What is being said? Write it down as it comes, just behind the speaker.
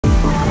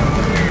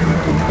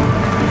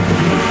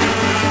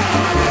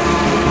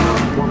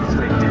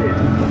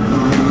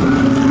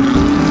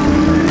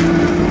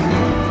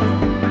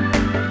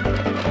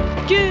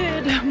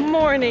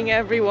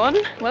everyone,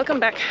 welcome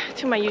back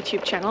to my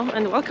YouTube channel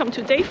and welcome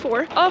to day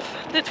 4 of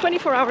the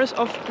 24 hours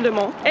of Le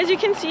Mans. As you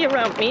can see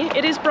around me,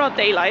 it is broad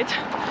daylight,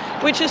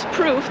 which is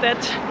proof that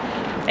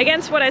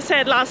against what I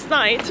said last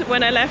night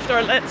when I left,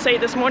 or let's say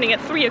this morning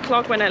at 3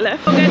 o'clock when I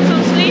left, I'll get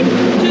some sleep,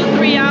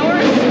 2-3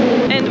 hours,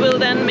 and will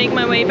then make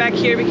my way back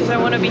here because I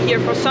want to be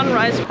here for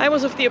sunrise. I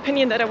was of the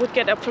opinion that I would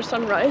get up for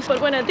sunrise, but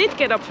when I did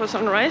get up for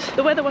sunrise,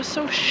 the weather was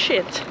so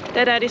shit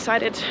that I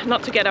decided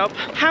not to get up,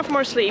 have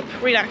more sleep,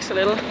 relax a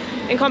little,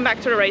 and come back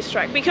to the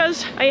racetrack,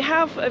 because I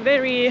have a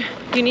very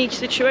unique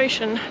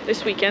situation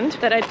this weekend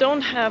that I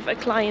don't have a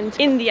client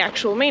in the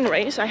actual main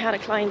race. I had a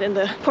client in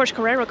the Porsche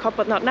Carrera Cup,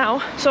 but not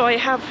now. So I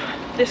have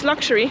this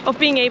luxury of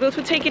being able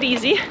to take it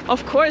easy.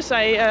 Of course,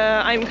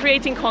 I'm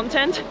creating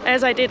content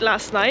as I did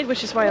last night,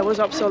 which is why I was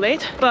up so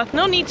late, but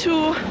no need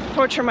to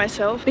torture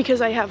myself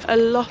because I have a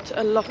lot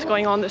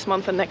going on this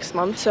month and next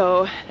month.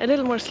 So a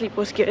little more sleep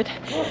was good.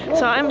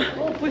 So I'm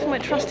with my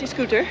trusty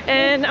scooter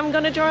and I'm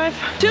gonna drive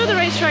to the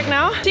racetrack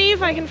now, see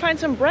if I can find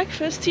some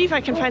breakfast, see if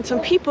I can find some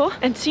people,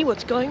 and see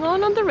what's going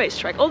on the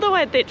racetrack. Although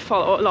I did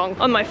follow along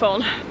on my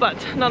phone, but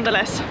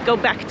nonetheless, go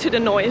back to the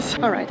noise.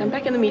 All right, I'm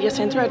back in the media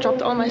center. I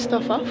dropped all my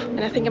stuff off,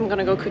 and I think I'm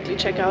gonna go quickly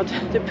check out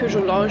the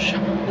Peugeot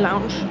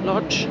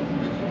Lodge,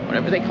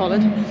 whatever they call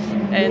it,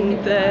 and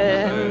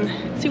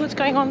see what's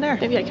going on there.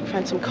 Maybe I can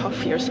find some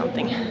coffee or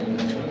something.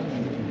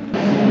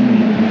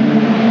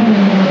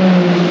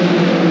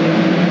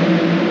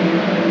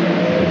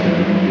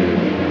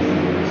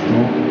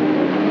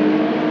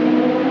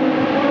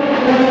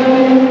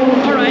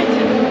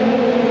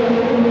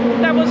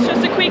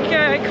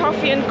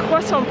 Coffee and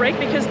croissant break,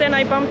 because then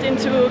I bumped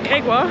into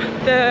Grégoire,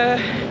 the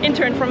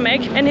intern from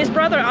Meg, and his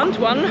brother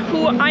Antoine,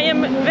 who I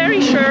am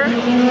very sure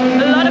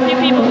a lot of you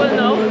people will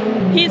know.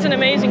 He's an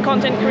amazing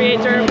content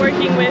creator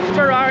working with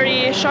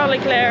Ferrari, Charles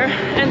Leclerc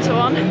and so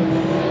on.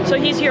 So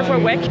he's here for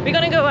WEC. We're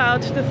gonna go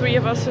out, the three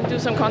of us, and do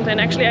some content.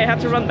 Actually, I had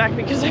to run back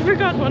because I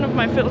forgot one of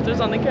my filters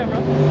on the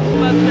camera.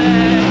 But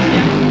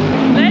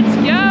yeah, let's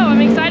go!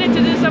 I'm excited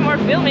to do some more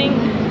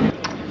filming.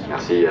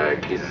 Merci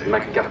Chris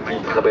McCarthy,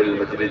 très belle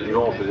matinée de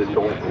dimanche, nous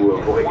espérons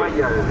vous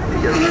régaler.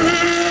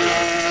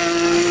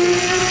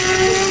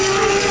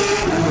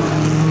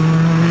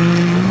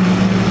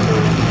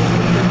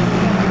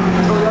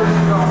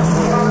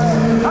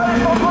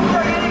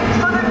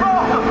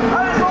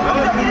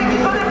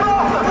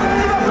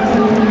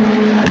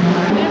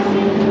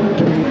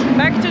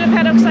 Back to the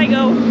paddocks I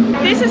go.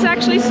 This is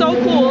actually so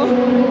cool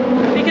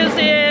because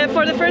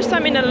for the first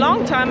time in a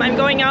long time I'm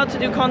going out to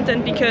do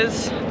content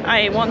because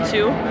I want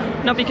to,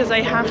 not because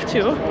I have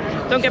to.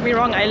 Don't get me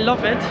wrong, I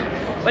love it,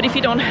 but if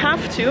you don't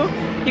have to,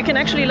 you can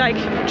actually like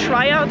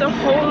try out a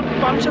whole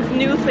bunch of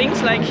new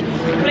things, like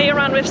play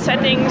around with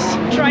settings,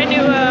 try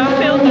new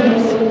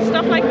filters,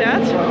 stuff like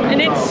that,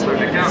 and it's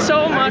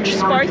so much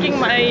sparking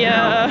my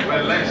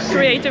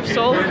creative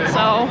soul.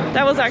 So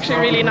that was actually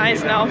really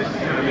nice. Now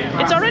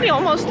it's already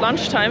almost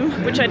lunchtime,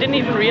 which I didn't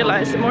even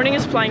realize. The morning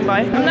is flying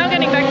by. I'm now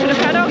getting back to the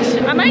paddocks.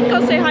 I might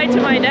go say hi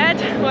to my dad,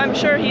 who I'm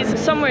sure he's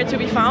somewhere to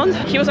be found.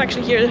 He was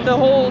actually here the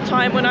whole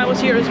time when I was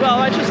here as well.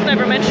 I just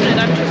never mentioned it,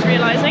 I'm just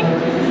realizing.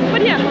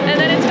 But yeah, and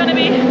then it's gonna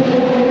be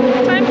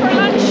time for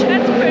lunch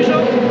at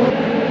Peugeot.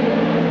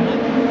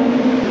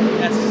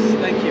 Yes,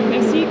 thank you.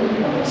 Merci.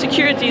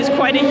 Security is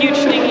quite a huge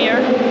thing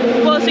here.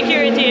 Well,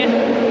 security,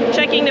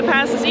 checking the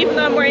passes, even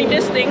though I'm wearing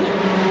this thing,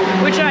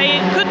 which I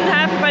couldn't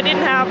have if I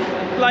didn't have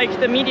like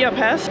the media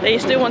pass. They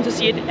still want to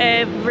see it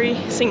every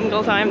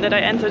single time that I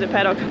enter the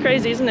paddock.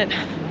 Crazy, isn't it?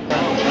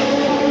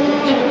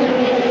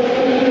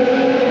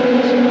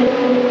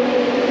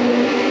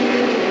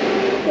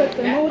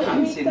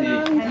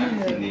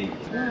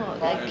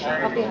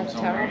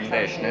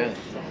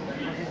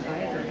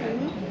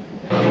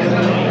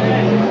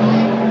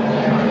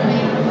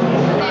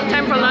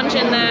 Time for lunch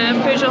in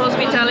the Peugeot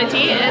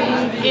Hospitality,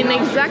 and in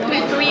exactly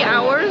 3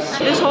 hours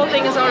this whole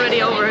thing is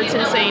already over. It's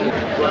insane.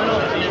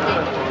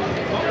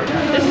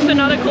 This is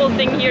another cool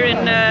thing here in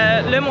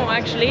Le Mans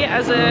actually.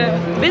 As a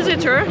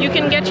visitor, you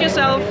can get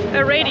yourself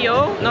a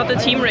radio, not the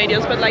team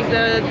radios, but like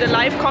the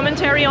live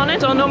commentary on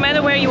it. So no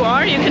matter where you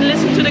are, you can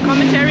listen to the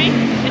commentary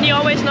and you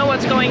always know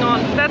what's going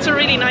on. That's a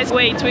really nice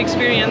way to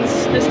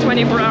experience this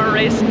 24-hour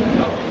race.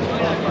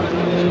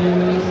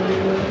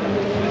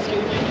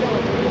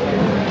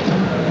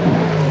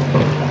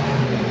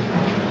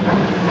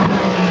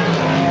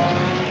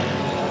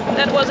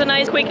 That was a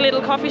nice quick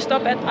little coffee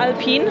stop at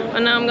Alpine,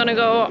 and now I'm gonna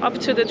go up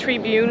to the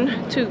tribune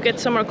to get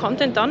some more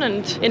content done,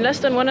 and in less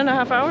than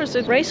 1.5 hours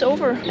the race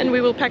over and we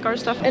will pack our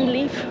stuff and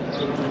leave.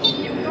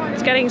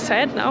 It's getting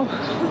sad now.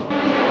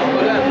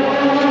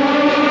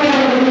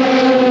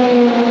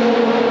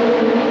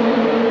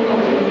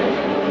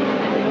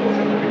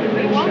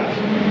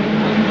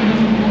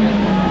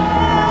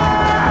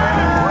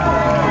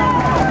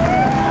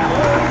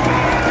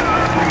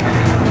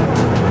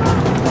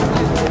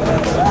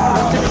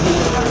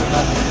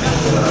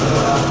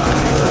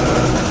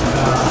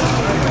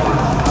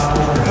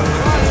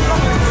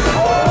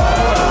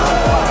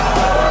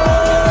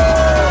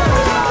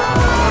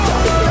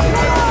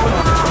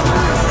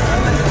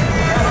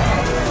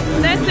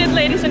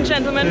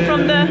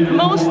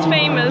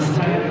 famous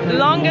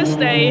longest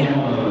day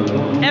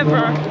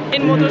ever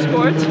in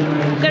motorsport.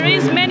 There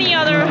is many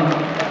other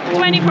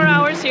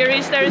 24-hour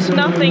series. There is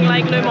nothing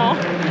like Le Mans.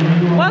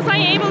 Was I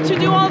able to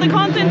do all the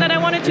content that I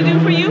wanted to do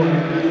for you?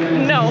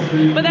 No,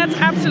 but that's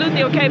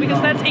absolutely okay, because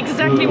that's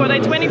exactly what a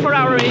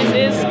 24-hour race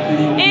is.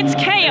 It's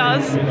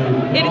chaos.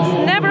 It's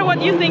never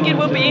what you think it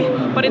will be,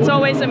 but it's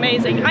always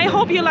amazing. I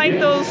hope you like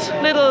those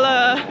little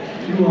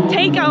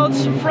takeouts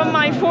from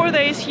my 4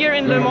 days here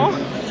in Le Mans.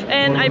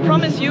 And I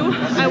promise you,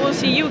 I will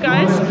see you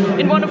guys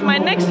in one of my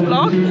next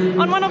vlog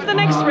on one of the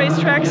next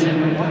racetracks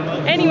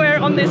anywhere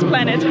on this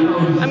planet.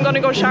 I'm gonna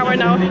go shower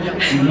now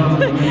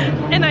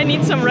and I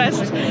need some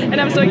rest,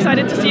 and I'm so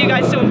excited to see you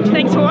guys soon.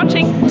 Thanks for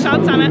watching. Ciao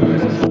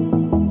zusammen.